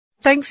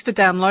Thanks for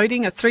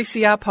downloading a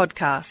 3CR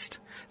podcast.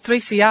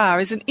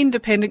 3CR is an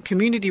independent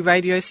community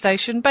radio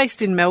station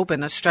based in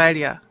Melbourne,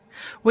 Australia.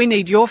 We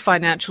need your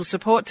financial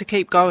support to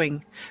keep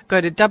going. Go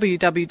to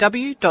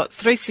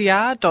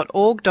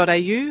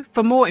www.3cr.org.au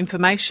for more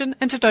information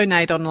and to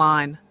donate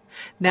online.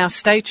 Now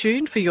stay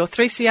tuned for your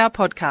 3CR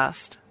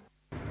podcast.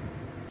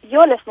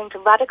 You're listening to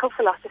Radical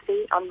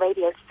Philosophy on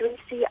Radio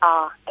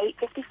 3CR,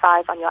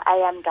 855 on your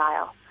AM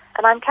dial.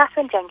 And I'm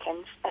Catherine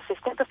Jenkins,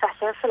 Assistant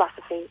Professor of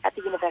Philosophy at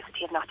the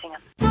University of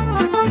Nottingham.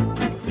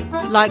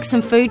 Like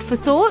some food for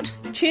thought?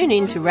 Tune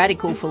in to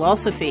Radical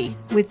Philosophy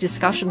with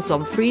discussions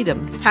on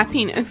freedom,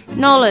 happiness,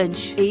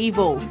 knowledge,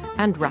 evil,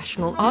 and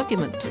rational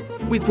argument.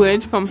 With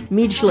words from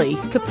Midgley,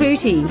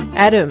 Caputi,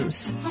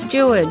 Adams,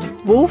 Stewart,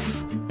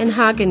 Wolf, and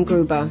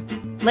Hagengruber.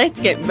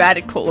 Let's get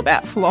radical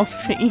about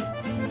philosophy.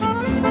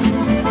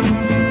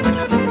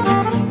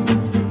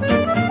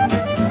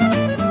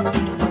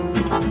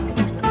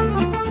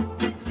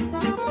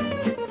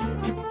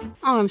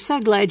 I'm so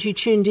glad you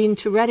tuned in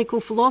to Radical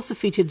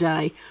Philosophy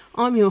today.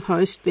 I'm your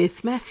host,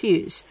 Beth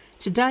Matthews.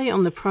 Today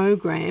on the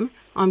program,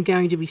 I'm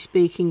going to be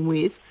speaking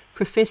with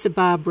Professor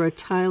Barbara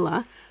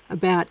Taylor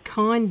about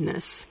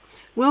kindness.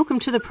 Welcome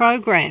to the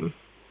program.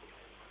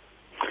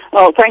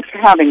 Oh, thanks for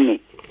having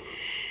me.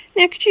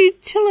 Now, could you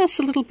tell us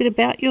a little bit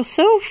about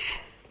yourself?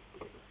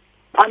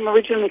 I'm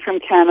originally from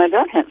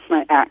Canada, hence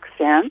my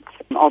accent,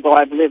 although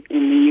I've lived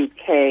in the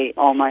UK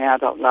all my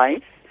adult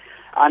life.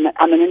 I'm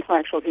an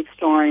intellectual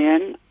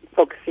historian,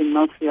 focusing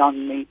mostly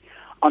on the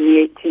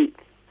 18th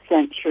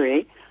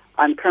century.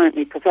 I'm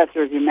currently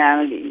Professor of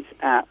Humanities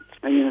at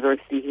a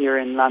university here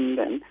in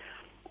London.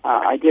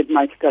 I did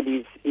my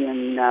studies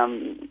in a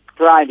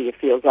variety of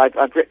fields.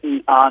 I've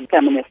written on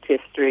feminist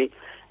history,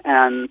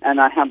 and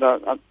I have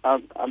an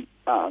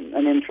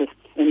interest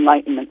in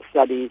Enlightenment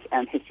studies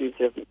and histories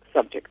of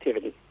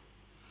subjectivity.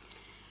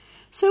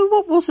 So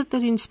what was it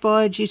that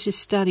inspired you to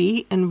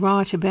study and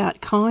write about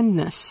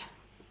kindness?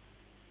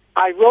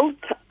 I wrote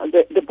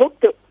the book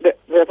that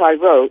I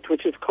wrote,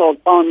 which is called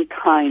On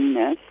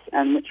Kindness,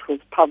 and which was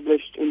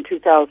published in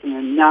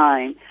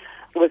 2009,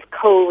 was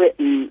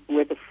co-written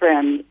with a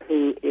friend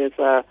who is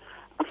a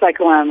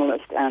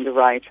psychoanalyst and a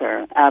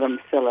writer, Adam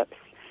Phillips.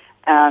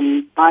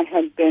 And I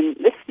had been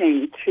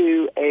listening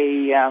to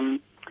a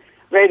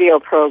radio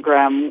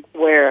program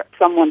where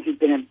someone who'd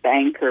been a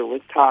banker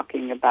was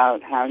talking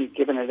about how he'd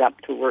given it up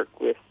to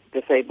work with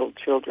disabled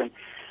children.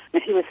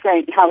 And he was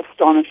saying how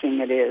astonishing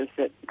it is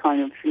that kind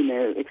of,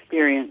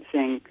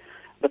 experiencing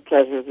the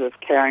pleasures of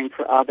caring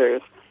for others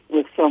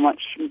with so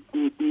much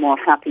more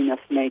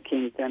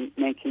happiness-making than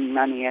making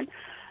money.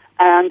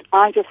 And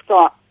I just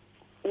thought,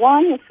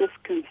 why is this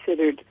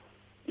considered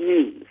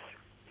news?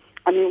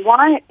 I mean,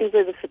 why is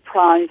it a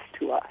surprise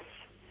to us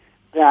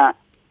that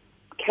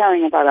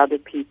caring about other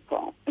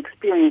people,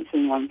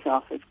 experiencing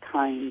oneself as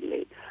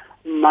kindly,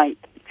 might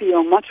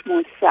feel much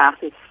more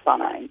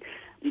satisfying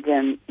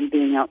than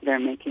being out there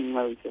making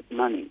loads of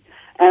money?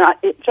 And I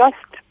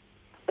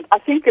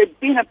think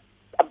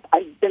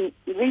I've been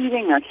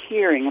reading or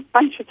hearing a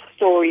bunch of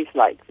stories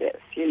like this,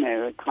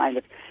 kind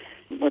of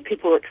where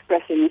people were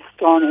expressing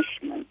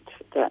astonishment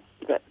that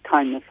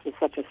kindness was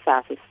such a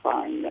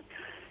satisfying, that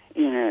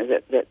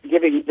the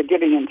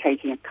giving and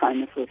taking of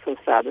kindness was so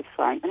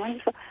satisfying. And I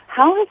just thought,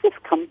 how has this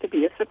come to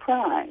be a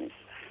surprise?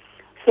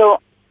 So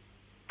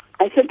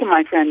I said to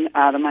my friend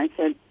Adam, I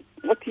said,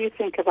 what do you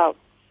think about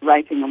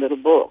writing a little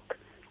book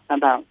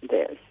about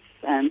this?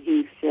 And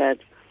he said,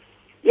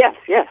 yes,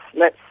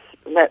 let's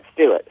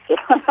do it.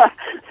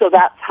 So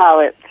that's how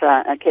it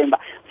came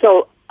about.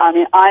 So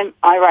I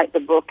write the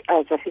book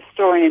as a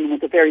historian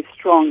with a very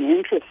strong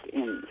interest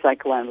in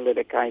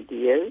psychoanalytic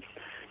ideas.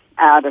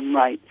 Adam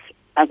writes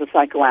as a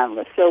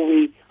psychoanalyst,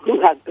 who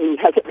has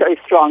a very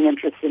strong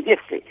interest in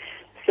history.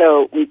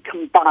 So we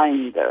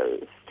combine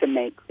those to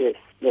make this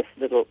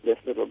little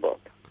book.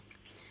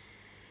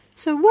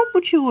 So what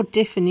would your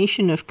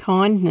definition of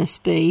kindness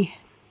be?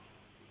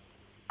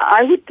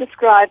 I would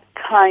describe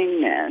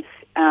kindness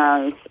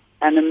as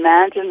an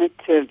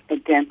imaginative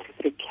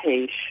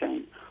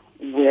identification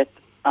with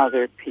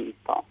other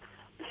people,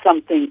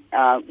 something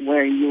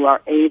where you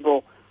are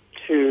able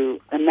to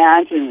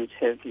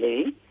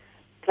imaginatively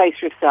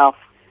place yourself,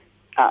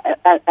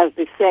 as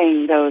the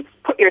saying goes,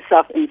 put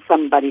yourself in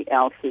somebody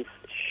else's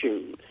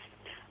shoes.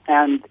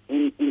 And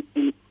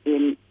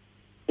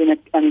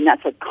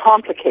that's a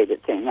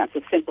complicated thing. That's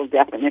a simple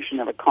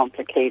definition of a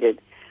complicated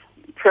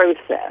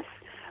process.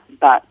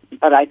 But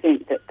I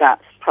think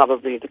that's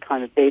probably the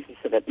kind of basis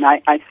of it. And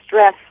I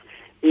stress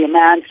the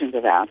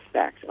imaginative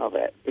aspect of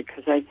it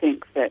because I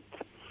think that,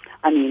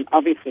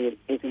 obviously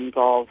it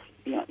involves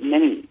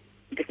many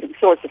different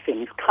sorts of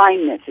things.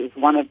 Kindness is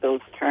one of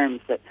those terms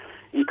that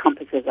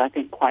encompasses, I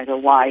think, quite a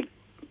wide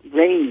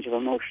range of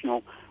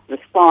emotional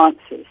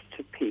responses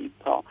to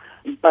people.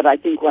 But I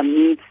think one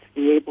needs to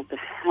be able to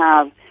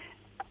have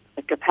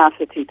the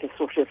capacity to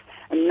sort of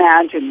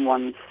imagine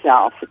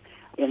oneself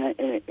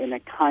in a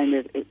kind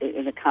of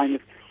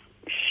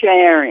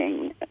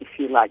sharing, if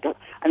you like.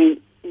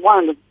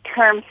 One of the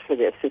terms for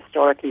this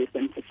historically has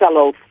been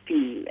fellow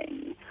feeling.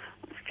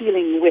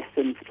 feeling with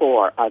and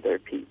for other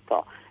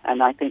people.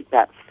 And I think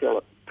that's still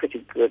a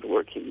pretty good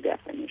working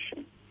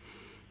definition.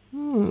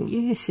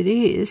 Yes, it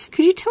is.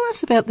 Could you tell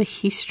us about the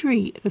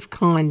history of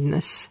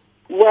kindness?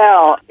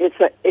 Well,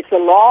 it's a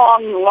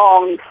long,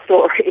 long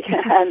story,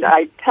 and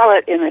I tell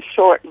it in a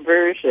short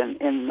version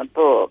in the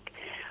book.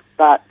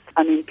 But,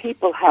 I mean,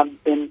 people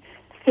have been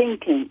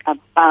thinking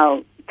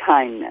about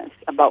kindness,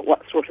 about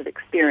what sort of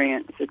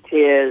experience it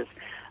is,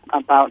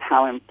 about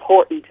how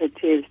important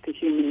it is to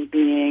human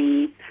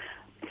beings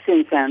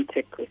since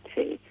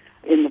antiquity.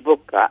 In the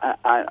book,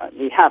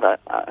 we have a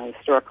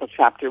historical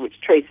chapter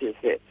which traces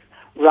it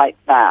right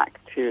back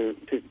to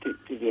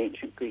the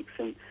ancient Greeks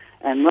and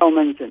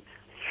Romans, and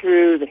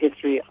through the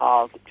history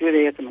of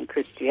Judaism and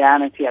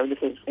Christianity.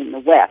 This is in the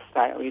West.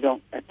 We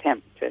don't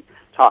attempt to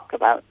talk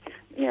about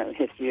the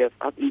history of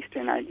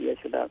Eastern ideas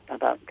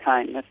about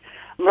kindness,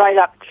 right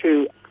up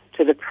to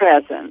the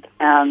present.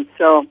 And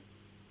so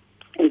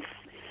it's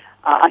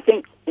I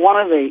think one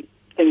of the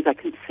things I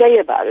can say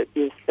about it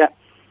is that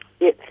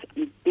it's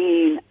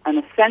been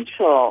an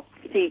essential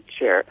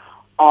feature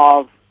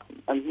of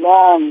a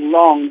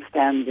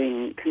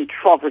long-standing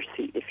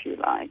controversy, if you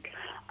like,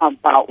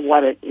 about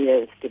what it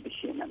is to be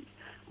human,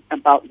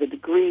 about the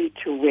degree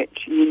to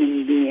which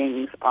human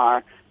beings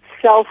are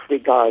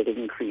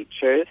self-regarding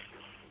creatures,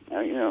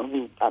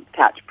 who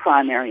attach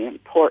primary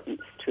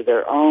importance to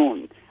their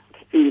own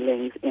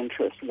feelings,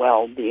 interests,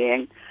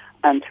 well-being,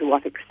 and to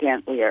what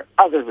extent we are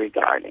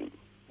other-regarding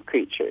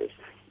creatures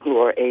who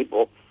are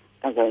able,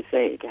 as I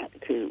say,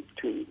 to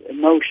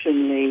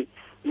emotionally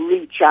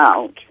reach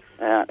out,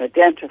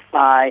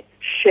 identify,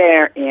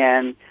 share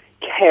in,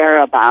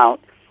 care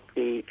about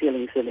the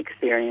feelings and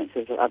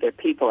experiences of other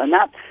people. And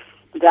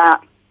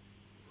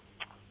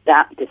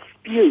that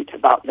dispute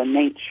about the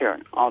nature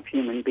of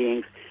human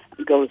beings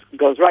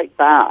goes right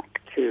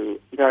back to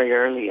very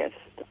earliest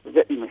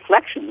written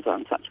reflections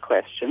on such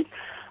questions,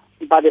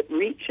 but it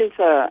reaches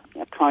a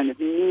kind of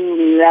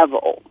new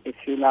level, if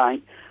you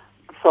like,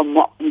 from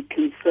what we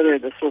consider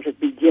the sort of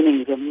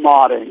beginnings of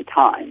modern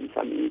times.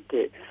 I mean,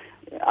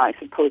 I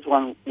suppose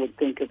one would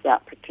think of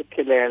that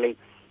particularly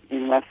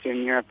in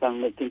Western Europe,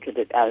 and would think of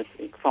it as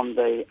from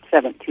the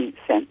 17th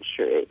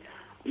century,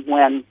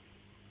 when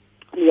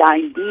the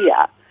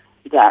idea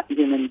that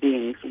human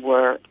beings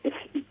were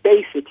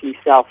basically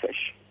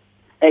selfish,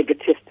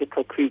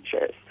 egotistical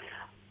creatures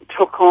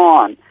took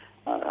on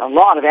a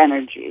lot of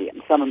energy,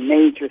 and some of the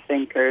major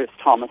thinkers,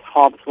 Thomas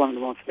Hobbes, one of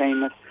the most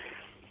famous,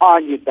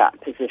 argued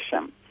that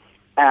position.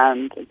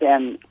 And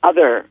then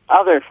other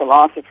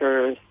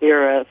philosophers,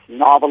 theorists,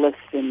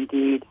 novelists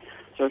indeed,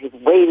 sort of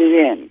waded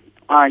in,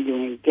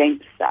 arguing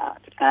against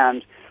that.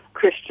 And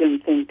Christian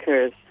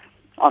thinkers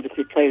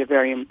obviously played a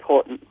very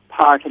important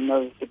part in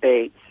those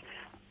debates.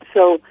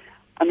 So,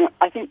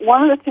 I think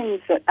one of the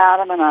things that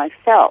Adam and I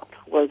felt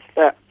was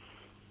that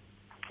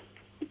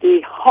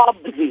the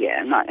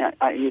Hobbesian,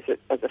 I use it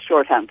as a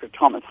shorthand for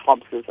Thomas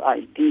Hobbes'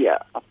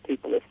 idea of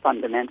people as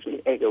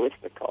fundamentally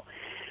egoistical,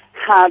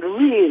 had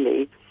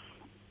really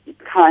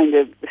kind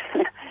of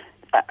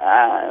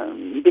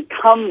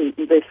become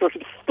the sort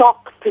of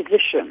stock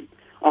position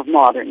of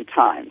modern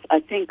times. I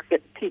think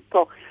that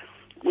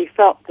we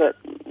felt that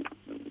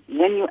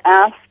when you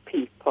ask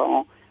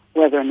people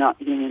whether or not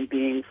human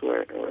beings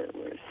were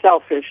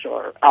selfish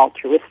or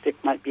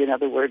altruistic, might be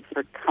another word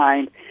for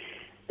kind,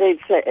 they'd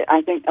say,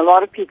 I think a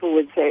lot of people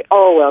would say,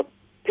 oh, well,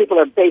 people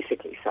are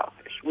basically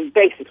selfish. We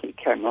basically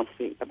care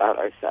mostly about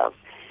ourselves.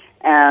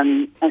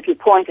 And if you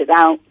pointed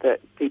out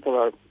that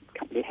people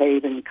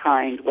behave in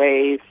kind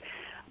ways,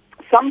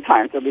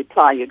 sometimes the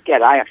reply you'd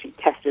get, I actually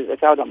tested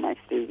this out on my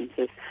students,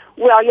 is,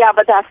 well, yeah,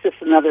 but that's just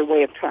another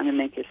way of trying to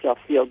make yourself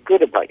feel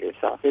good about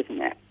yourself,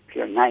 isn't it? If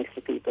you're nice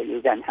to people,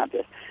 you then have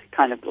this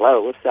kind of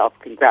glow of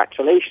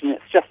self-congratulation.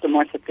 It's just a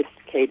more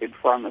sophisticated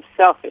form of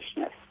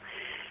selfishness.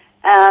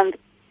 And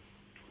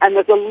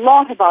there's a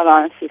lot about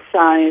our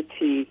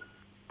society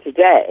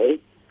today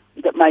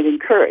that might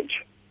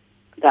encourage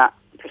that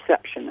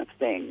perception of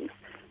things.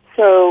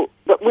 So,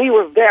 but we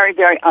were very,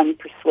 very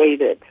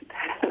unpersuaded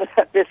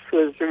that this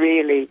was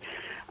really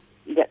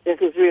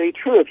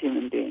true of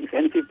human beings.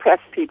 And if you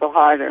pressed people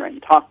harder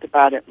and talked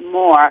about it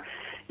more,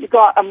 you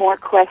got a more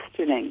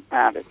questioning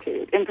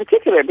attitude. In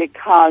particular,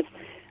 because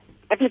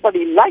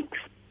everybody likes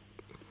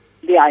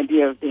the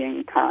idea of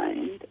being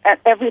kind, and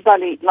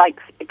everybody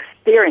likes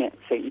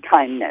experiencing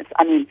kindness.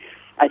 I mean,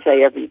 I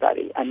say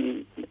everybody. I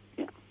mean,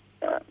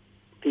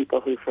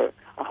 people who, for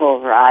a whole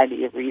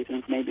variety of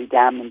reasons, may be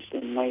damaged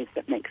in ways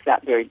that makes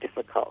that very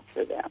difficult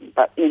for them.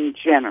 But in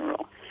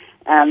general,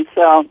 and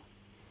so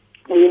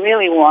we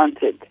really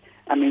wanted.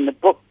 I mean, the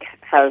book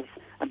has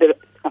a bit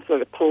of a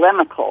sort of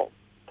political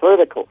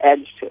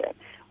edge to it.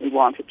 We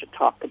wanted to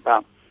talk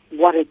about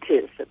what it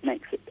is that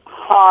makes it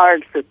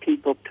hard for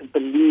people to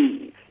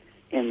believe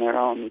in their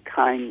own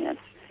kindness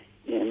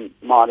in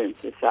modern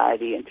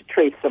society, and to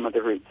trace some of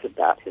the roots of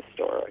that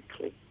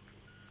historically.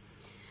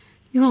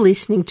 You're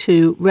listening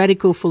to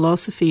Radical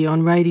Philosophy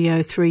on Radio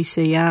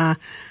 3CR,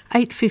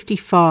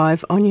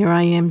 855 on your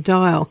AM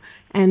dial,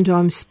 and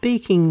I'm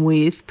speaking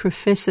with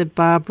Professor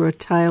Barbara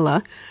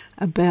Taylor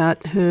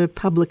about her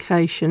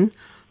publication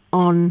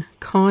on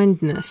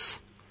kindness.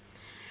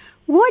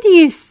 Why do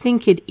you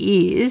think it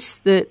is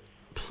that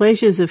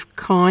pleasures of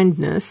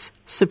kindness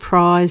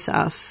surprise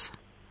us?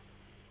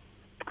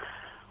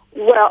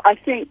 Well,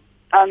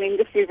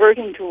 just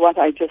reverting to what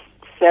I just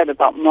said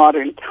about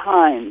modern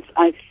times,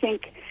 I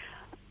think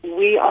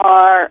we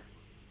are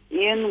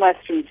in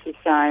Western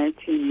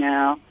society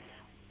now,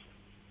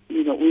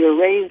 we are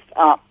raised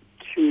up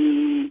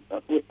to,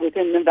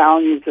 within the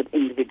values of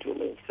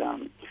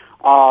individualism,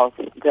 of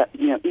that,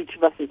 each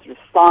of us is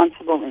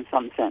responsible in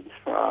some sense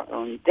for our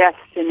own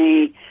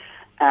destiny,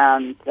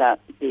 and that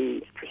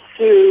the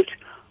pursuit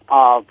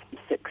of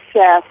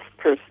success,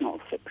 personal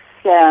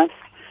success,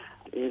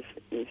 is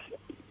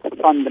a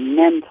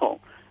fundamental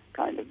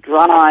kind of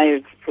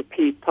drive for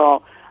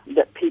people,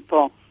 that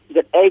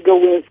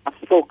egoism,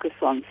 focus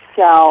on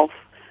self,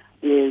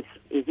 is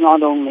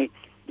not only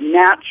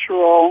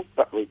natural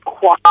but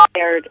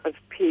required of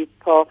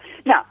people.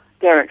 Now,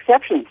 there are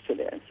exceptions to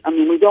this.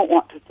 We don't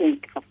want to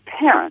think of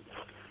parents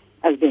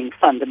as being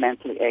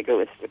fundamentally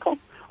egoistical.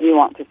 We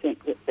want to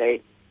think that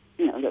they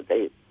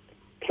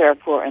care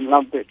for and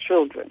love their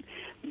children.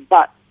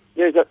 But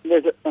there's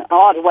an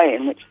odd way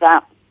in which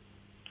that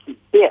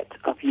bit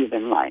of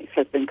human life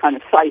has been kind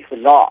of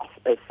siphoned off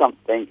as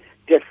something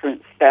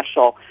different,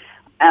 special.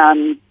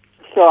 And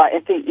so I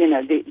think,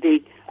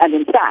 and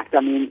in fact,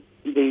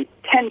 the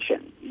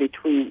tension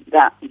between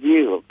that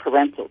view of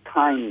parental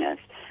kindness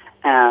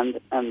and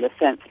the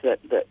sense that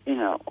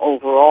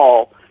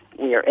overall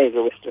we are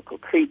egoistical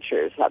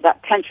creatures,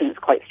 that tension is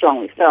quite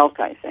strongly felt,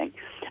 I think.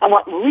 And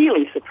what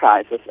really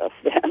surprises us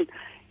then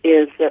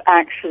is that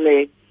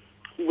actually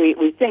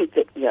we think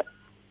that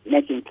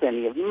making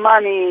plenty of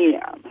money,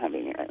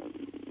 having a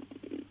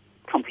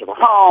comfortable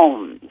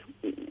home,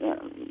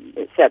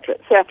 et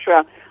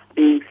cetera,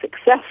 being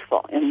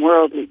successful in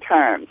worldly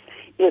terms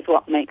is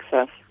what makes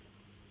us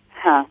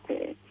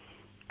happy.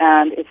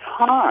 And it's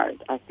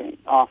hard, I think,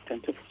 often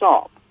to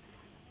stop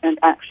and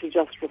actually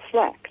just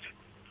reflect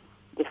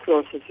the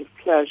sources of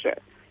pleasure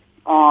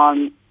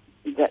on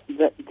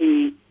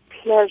the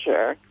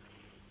pleasure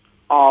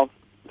of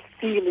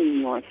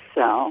feeling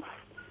yourself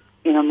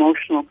in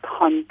emotional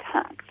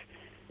contact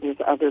with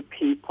other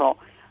people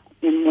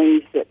in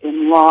ways that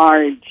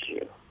enlarge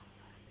you,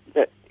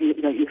 that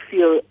you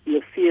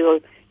feel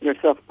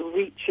yourself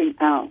reaching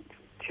out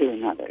to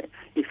another.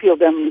 You feel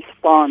them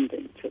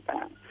responding to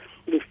that.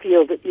 You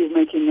feel that you're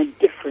making a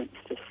difference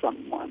to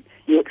someone.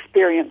 You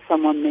experience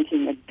someone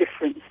making a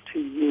difference to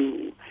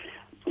you.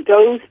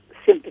 Those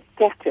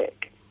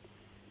sympathetic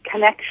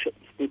connections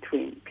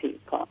between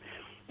people,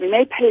 we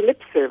may pay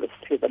lip service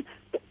to them,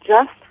 but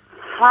just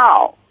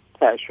how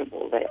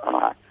pleasurable they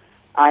are,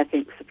 I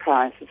think,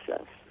 surprises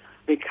us,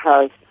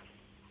 because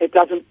it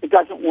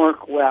doesn't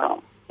work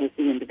well with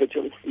the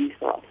individualist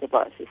ethos of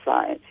our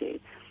society.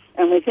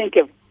 And we think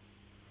of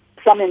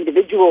some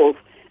individuals,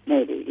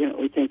 maybe,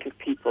 we think of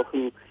people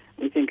who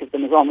we think of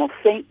them as almost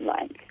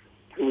saint-like,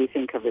 who we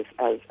think of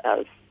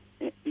as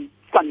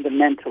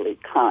fundamentally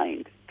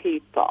kind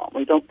people.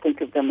 We don't think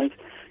of them as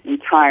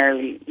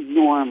entirely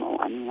normal.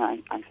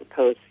 I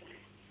suppose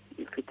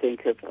you could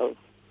think of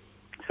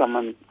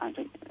someone,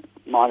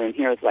 modern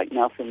heroes like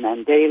Nelson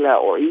Mandela,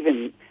 or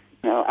even,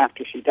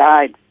 after she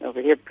died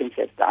over here,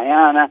 Princess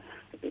Diana,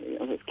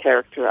 was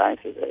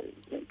characterized as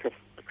an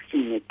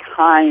extremely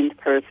kind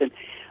person.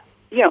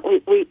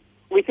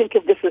 We think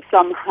of this as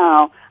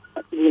somehow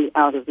really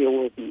out of the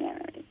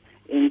ordinary,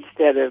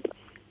 instead of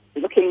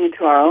looking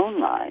into our own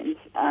lives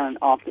and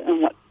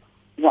often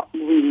what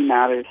really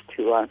matters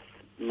to us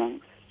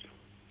most.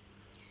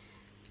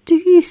 Do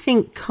you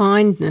think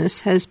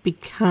kindness has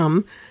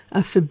become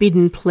a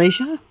forbidden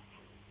pleasure?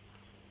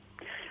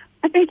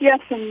 I think yes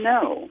and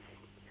no.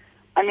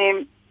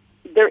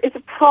 There is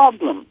a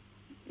problem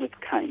with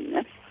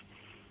kindness,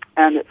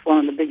 and it's one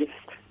of the biggest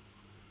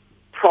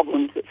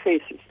problems that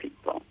faces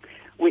people,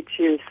 which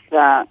is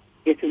that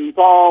it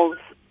involves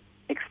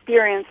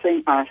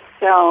experiencing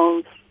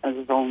ourselves as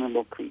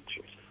vulnerable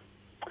creatures.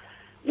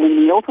 When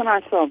we open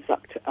ourselves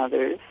up to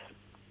others,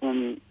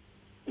 when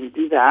we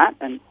do that,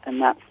 and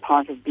that's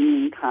part of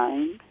being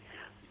kind,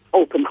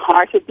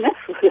 open-heartedness,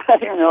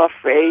 a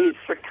phrase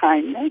for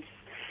kindness,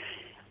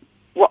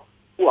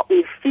 what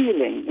we're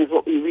feeling is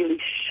what we really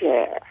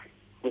share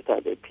with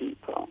other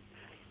people,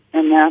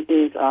 and that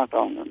is our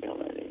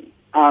vulnerability,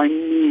 our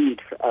need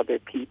for other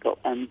people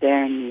and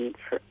their need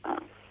for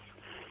us.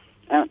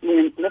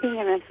 We're living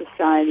in a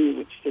society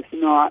which does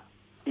not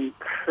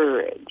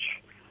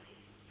encourage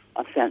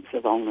a sense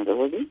of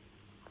vulnerability,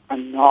 a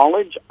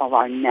knowledge of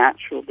our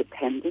natural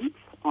dependence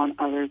on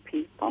other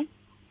people.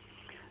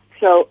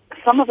 So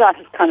some of that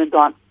has kind of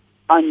gone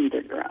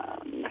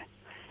underground,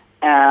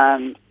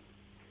 and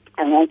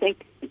I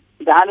think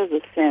that is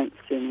a sense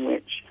in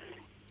which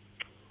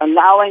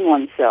allowing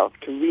oneself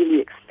to really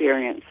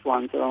experience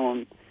one's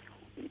own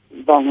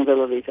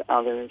vulnerability to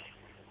others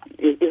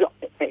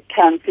it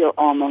can feel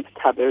almost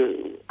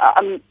taboo.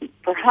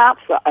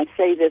 Perhaps I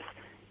say this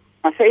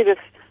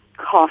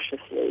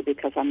cautiously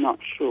because I'm not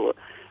sure.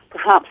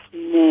 Perhaps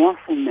more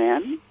for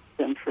men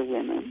than for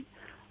women.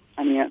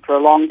 I mean, for a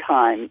long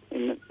time,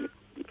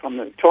 from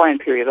the Victorian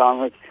period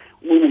onwards,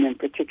 women in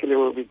particular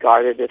were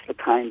regarded as the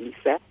kindly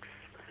sex.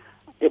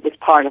 It was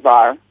part of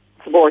our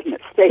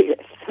subordinate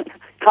status.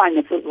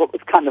 Kindness was what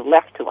was kind of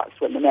left to us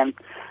when the men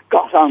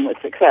got on with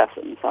success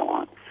and so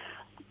on.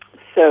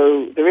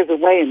 So there is a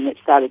way in which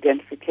that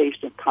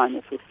identification of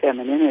kindness with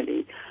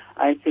femininity,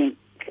 I think,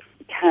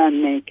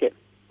 can make it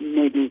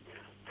maybe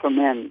for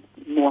men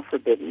more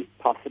forbidden,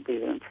 possibly,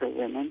 than for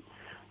women.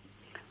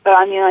 But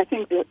I mean, I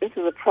think that this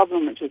is a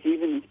problem which is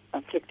even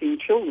afflicting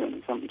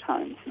children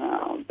sometimes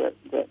now, that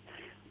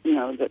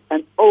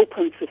an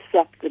open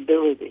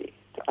susceptibility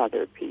to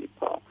other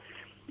people,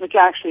 which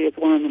actually is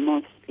one of the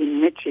most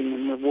enriching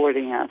and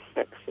rewarding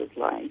aspects of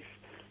life,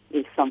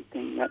 is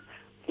something that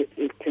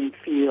it can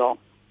feel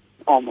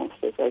almost,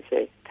 as I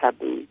say,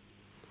 taboo.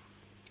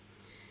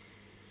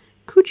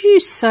 Could you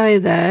say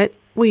that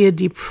we are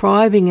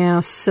depriving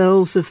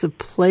ourselves of the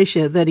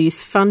pleasure that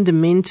is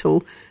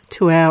fundamental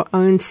to our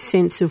own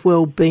sense of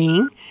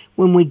well-being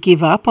when we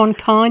give up on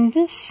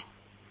kindness?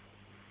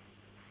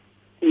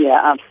 Yeah,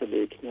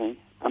 absolutely.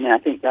 I mean, I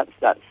think that's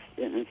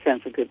in a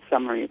sense a good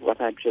summary of what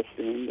I've just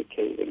been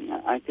indicating.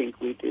 I think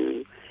we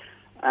do,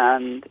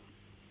 and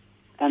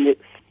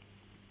it's.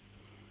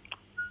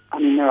 I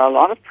mean, there are a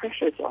lot of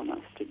pressures on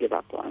us to give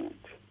up on it.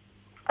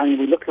 I mean,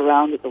 we look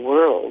around at the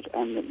world,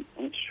 and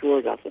it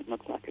sure doesn't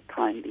look like a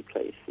kindly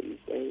place these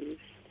days.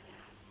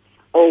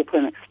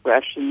 Open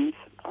expressions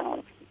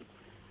of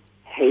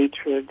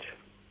hatred,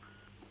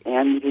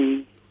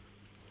 envy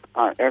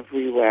are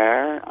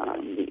everywhere.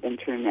 The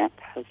Internet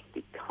has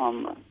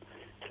become a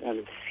sort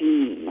of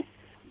scene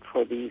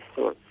for these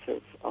sorts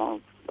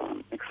of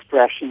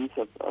expressions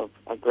of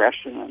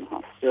aggression and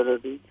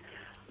hostility.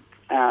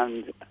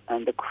 And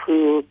the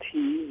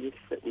cruelties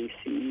that we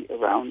see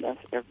around us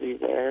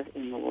everywhere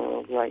in the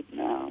world right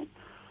now,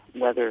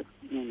 whether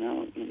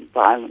in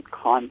violent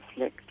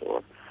conflict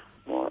or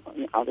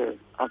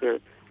other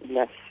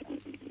less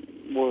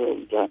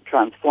world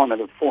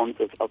transformative forms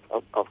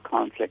of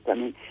conflict. I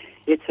mean,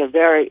 it's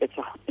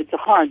a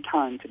hard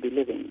time to be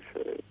living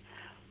through,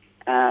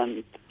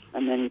 and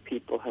many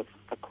people have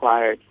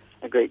acquired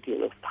a great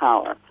deal of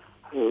power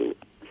who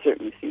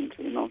certainly seem to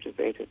be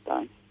motivated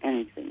by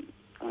anything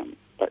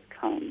but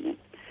kindness.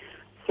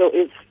 So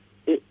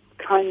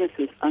kindness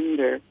is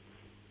under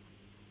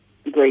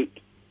great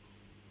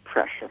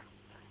pressure,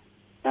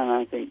 and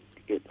I think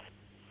it's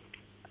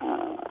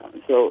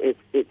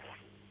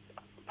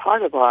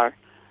part of our.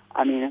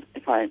 I mean,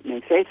 if I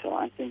may say so,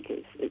 I think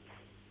it's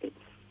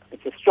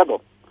a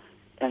struggle,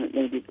 and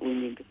maybe we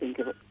need to think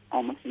of it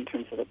almost in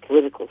terms of a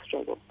political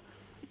struggle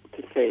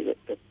to say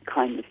that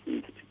kindness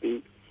needs to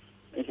be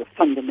is a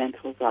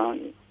fundamental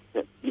value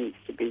that needs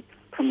to be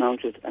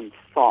promoted and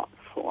fought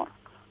for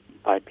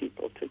by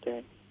people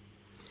today.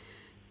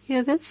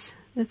 Yeah, that's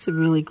a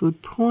really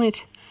good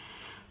point.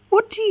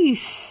 What do you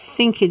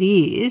think it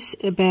is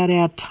about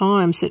our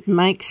times that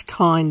makes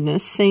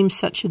kindness seem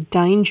such a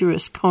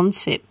dangerous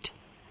concept?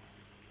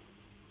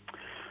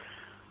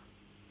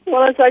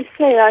 Well, as I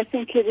say, I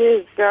think it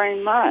is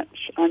very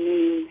much. I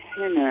mean,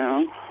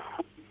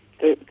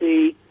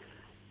 the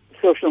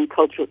social and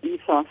cultural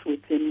ethos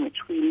within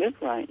which we live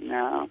right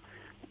now,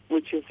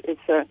 which is it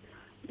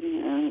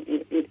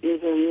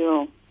is a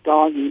real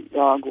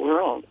dog-eat-dog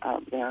world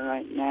out there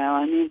right now.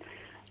 I mean,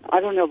 I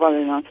don't know about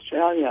in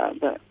Australia,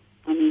 but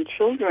I mean,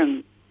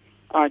 children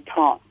are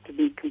taught to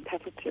be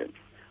competitive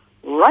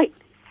right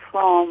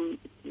from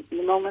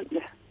the moment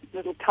the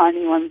little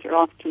tiny ones are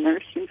off to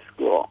nursery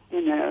school.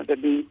 They're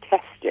being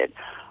tested.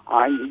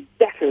 Are you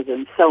better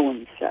than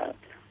so-and-so?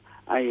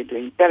 Are you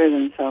doing better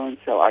than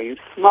so-and-so? Are you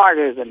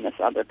smarter than this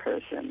other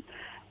person?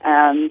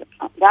 And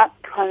that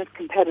kind of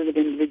competitive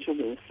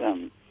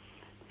individualism,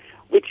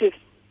 which is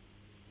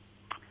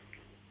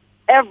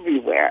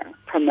everywhere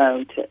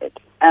promoted,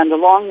 and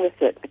along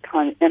with it, a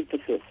kind of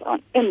emphasis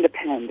on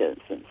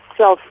independence and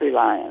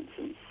self-reliance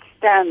and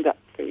stand up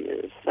for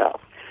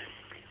yourself.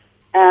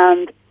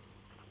 And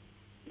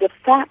the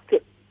fact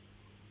that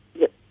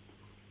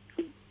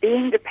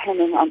being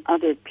dependent on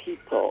other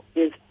people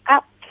is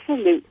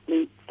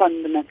absolutely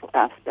fundamental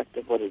aspect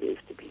of what it is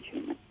to be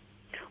human.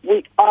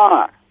 We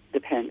are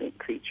dependent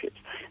creatures.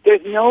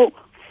 There's no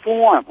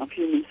form of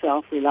human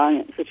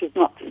self-reliance which is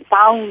not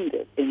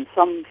founded in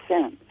some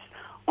sense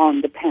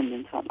on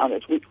dependence on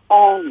others. We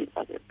all need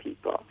other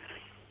people.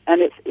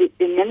 And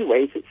in many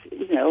ways,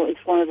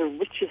 it's one of the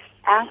richest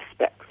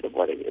aspects of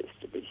what it is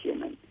to be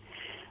human.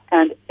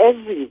 And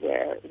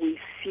everywhere we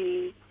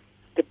see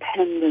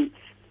dependence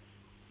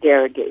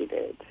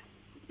derogated,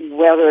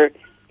 whether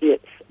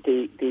it's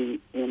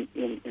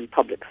in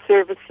public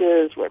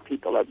services where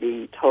people are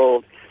being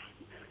told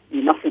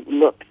you mustn't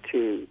look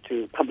to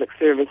public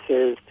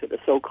services, to the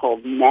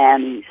so-called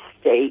nanny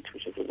state,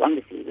 which is a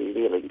wonderfully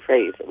revealing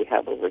phrase that we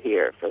have over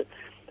here for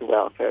the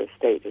welfare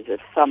state, as if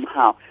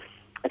somehow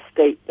a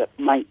state that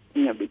might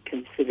be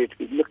considered to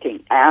be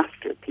looking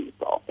after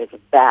people is a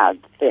bad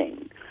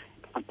thing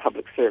on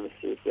public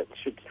services, that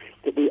should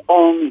we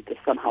all need to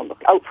somehow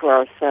look out for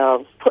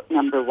ourselves, put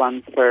number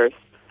one first,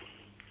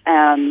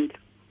 and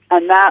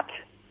that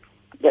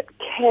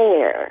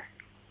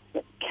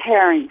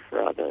caring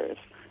for others,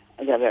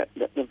 that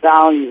the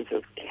values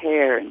of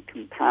care and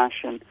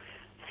compassion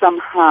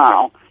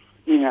somehow,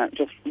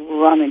 just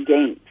run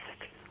against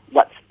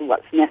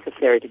what's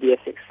necessary to be a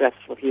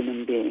successful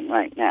human being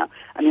right now.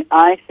 I mean,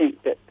 I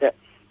think that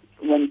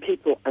when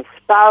people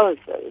espouse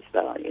those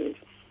values,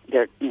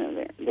 they're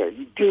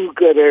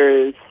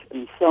do-gooders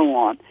and so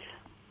on.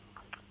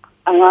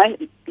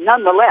 And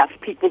nonetheless,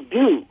 people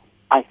do,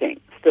 I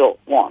think, still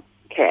want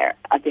care.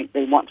 I think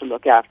they want to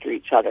look after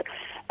each other.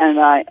 And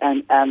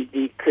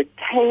the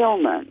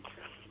curtailment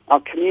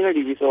of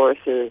community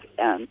resources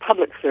and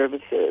public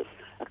services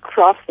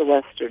across the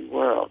Western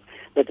world,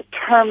 the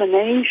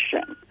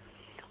determination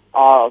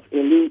of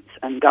elites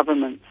and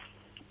governments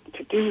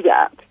to do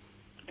that,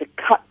 to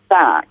cut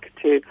back,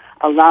 to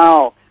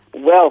allow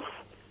wealth,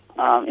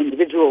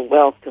 individual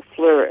wealth to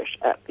flourish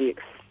at the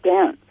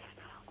expense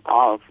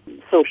of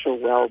social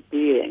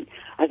well-being,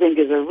 I think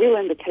is a real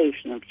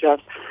indication of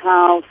just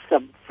how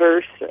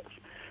subversive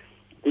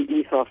the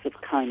ethos of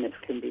kindness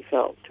can be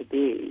felt to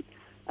be.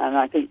 And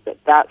I think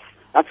that's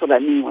what I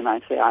mean when I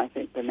say I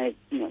think there may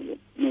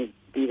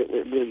be that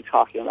we're really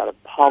talking about a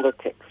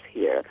politics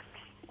here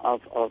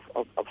of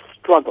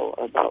struggle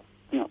about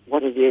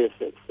what it is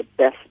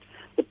that's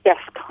the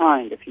best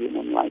kind of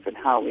human life and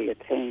how we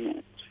attain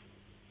it.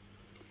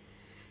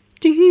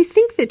 Do you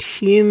think that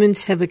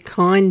humans have a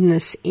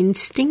kindness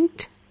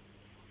instinct?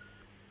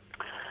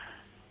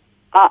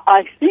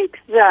 I think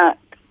that,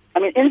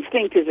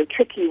 instinct is a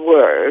tricky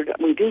word.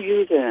 We do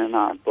use it in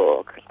our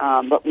book,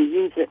 but we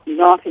use it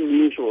not in the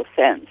usual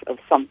sense of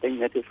something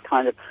that is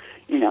kind of,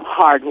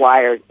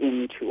 hardwired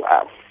into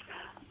us.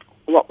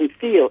 What we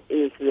feel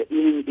is that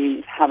human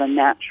beings have a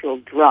natural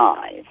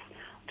drive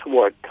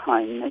toward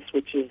kindness,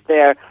 which is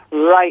there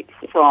right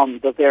from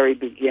the very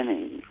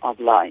beginning of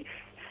life.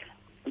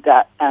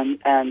 That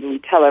and we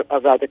tell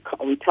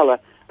a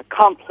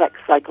complex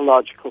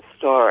psychological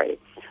story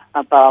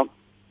about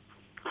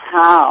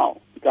how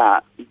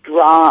that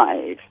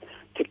drive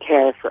to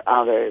care for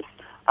others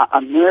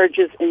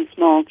emerges in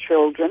small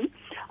children,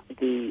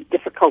 the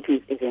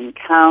difficulties it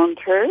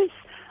encounters,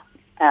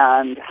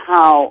 and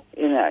how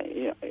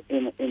in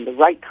the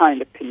right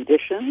kind of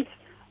conditions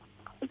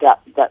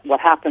that what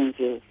happens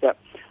is that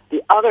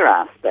the other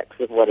aspects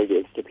of what it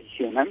is to be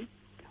human.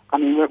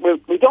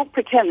 We don't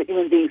pretend that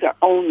human beings are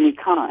only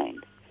kind.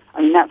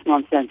 That's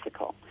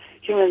nonsensical.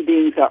 Human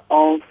beings are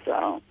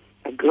also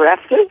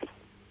aggressive.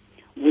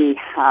 We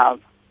have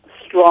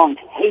strong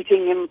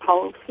hating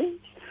impulses,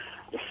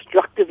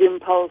 destructive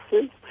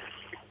impulses,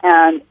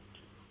 and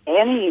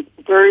any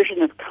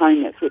version of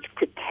kindness which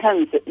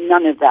pretends that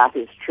none of that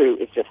is true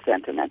is just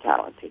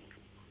sentimentality.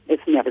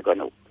 It's never going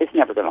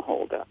to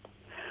hold up.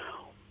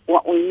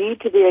 What we need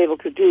to be able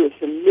to do is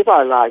to live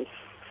our lives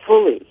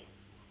fully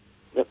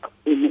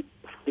in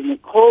the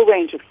whole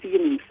range of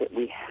feelings that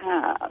we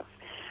have.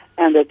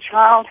 And a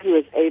child who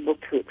is able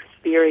to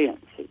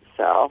experience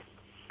itself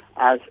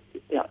as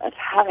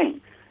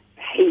having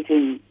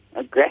hating,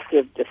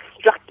 aggressive,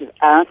 destructive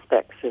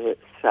aspects of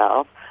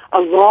itself,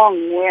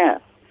 along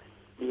with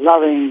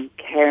loving,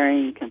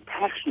 caring,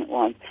 compassionate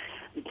ones,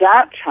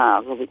 that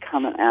child will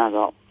become an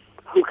adult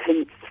who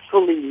can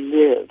fully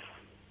live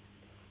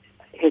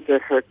his or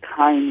her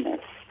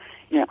kindness.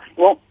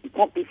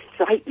 Won't be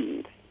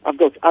frightened of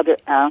those other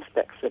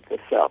aspects of the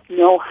self.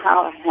 Know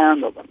how to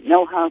handle them.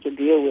 Know how to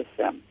deal with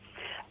them,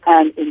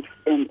 and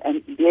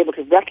be able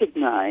to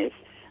recognize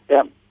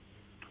that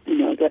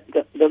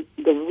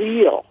the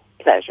real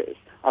pleasures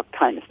of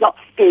kindness, not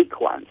fake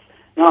ones,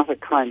 not a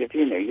kind of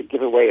you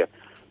give away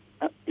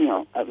a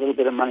little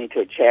bit of money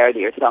to a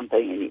charity or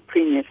something, and you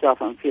preen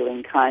yourself on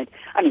feeling kind.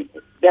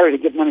 Better to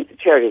give money to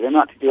charity than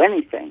not to do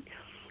anything.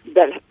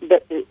 But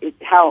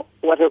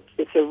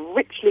it's a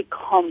richly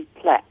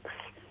complex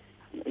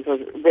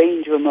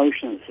range of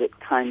emotions that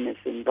kindness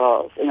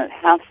involves, and it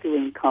has to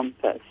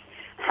encompass,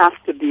 has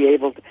to be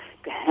able to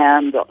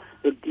handle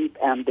the deep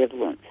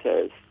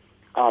ambivalences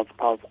of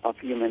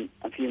human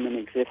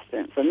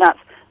existence, and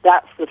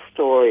that's the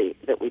story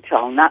that we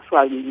tell, and that's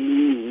why we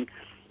lean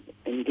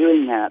in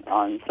doing that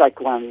on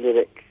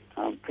psychoanalytic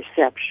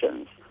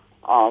perceptions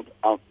of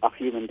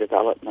human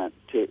development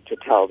to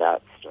tell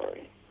that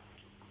story.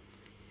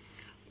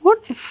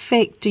 What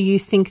effect do you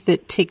think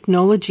that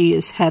technology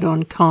has had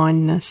on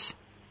kindness?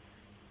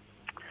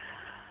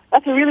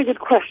 That's a really good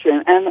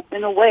question, and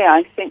in a way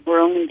I think we're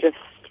only just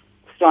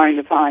starting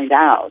to find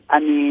out.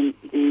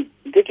 The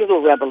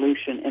digital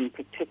revolution in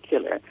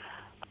particular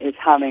is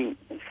having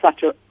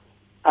such a...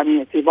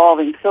 it's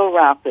evolving so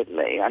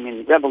rapidly.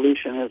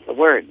 Revolution is the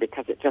word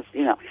because it just,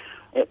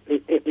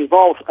 it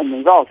evolves and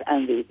evolves,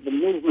 and the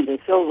movement is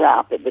so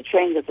rapid, the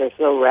changes are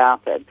so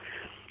rapid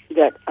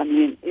that,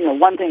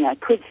 one thing I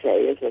could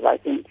say is that I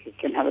think it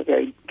can have a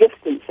very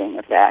distancing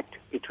effect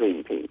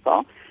between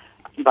people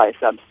by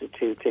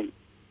substituting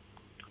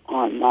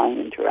online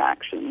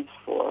interactions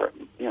for,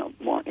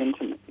 more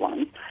intimate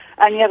ones.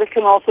 And yet it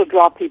can also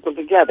draw people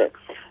together.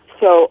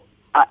 So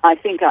I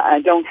think I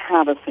don't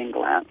have a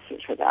single answer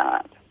to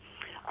that.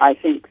 I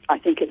think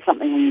it's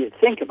something we need to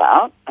think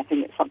about. I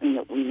think it's something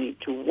that we need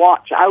to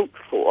watch out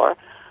for,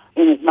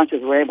 in as much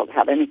as we're able to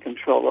have any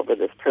control over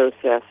this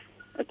process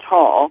at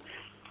all,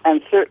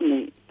 and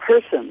certainly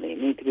personally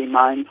need to be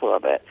mindful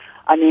of it.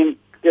 I mean,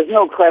 there's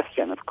no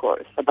question, of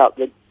course, about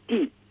the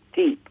deep,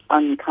 deep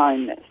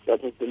unkindness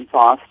that has been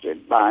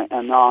fostered by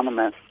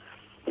anonymous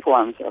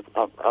forms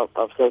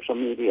of social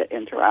media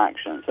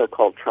interaction,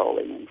 so-called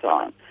trolling and so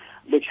on,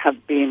 which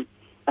have been,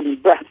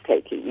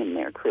 breathtaking in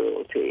their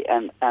cruelty.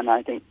 And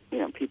I think,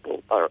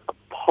 people are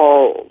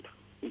appalled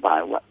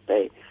by what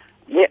they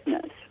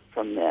witness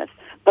from this.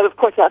 But, of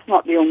course, that's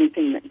not the only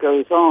thing that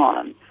goes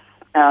on.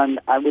 And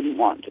I wouldn't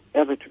want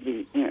ever to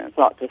be,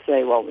 thought to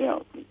say,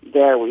 well,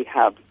 there we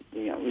have,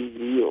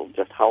 revealed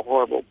just how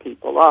horrible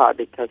people are,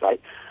 because I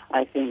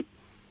think,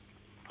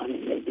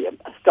 maybe a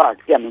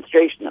stark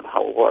demonstration of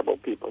how horrible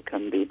people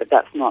can be, but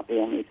that's not the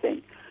only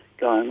thing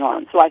going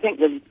on. So I think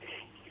we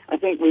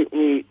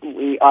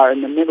are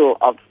in the middle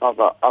of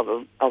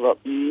a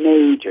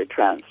major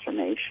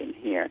transformation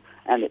here,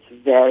 and it's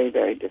very,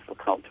 very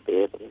difficult to be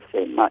able to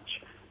say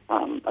much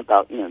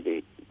about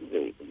the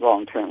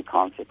long-term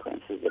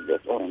consequences of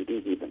this, or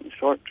indeed even the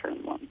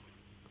short-term ones.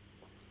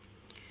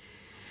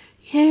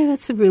 Yeah,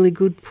 that's a really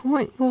good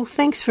point. Well,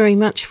 thanks very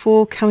much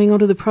for coming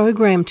onto the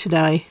program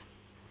today.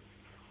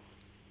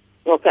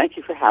 Well, thank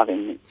you for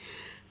having me.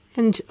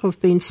 And I've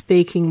been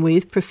speaking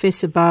with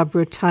Professor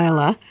Barbara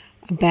Taylor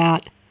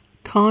about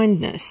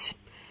kindness.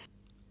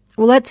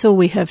 Well, that's all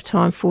we have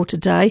time for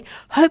today.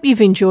 Hope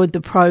you've enjoyed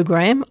the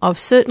program. I've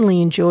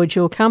certainly enjoyed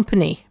your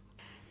company.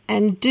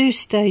 And do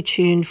stay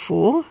tuned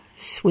for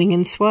Swing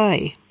and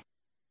Sway.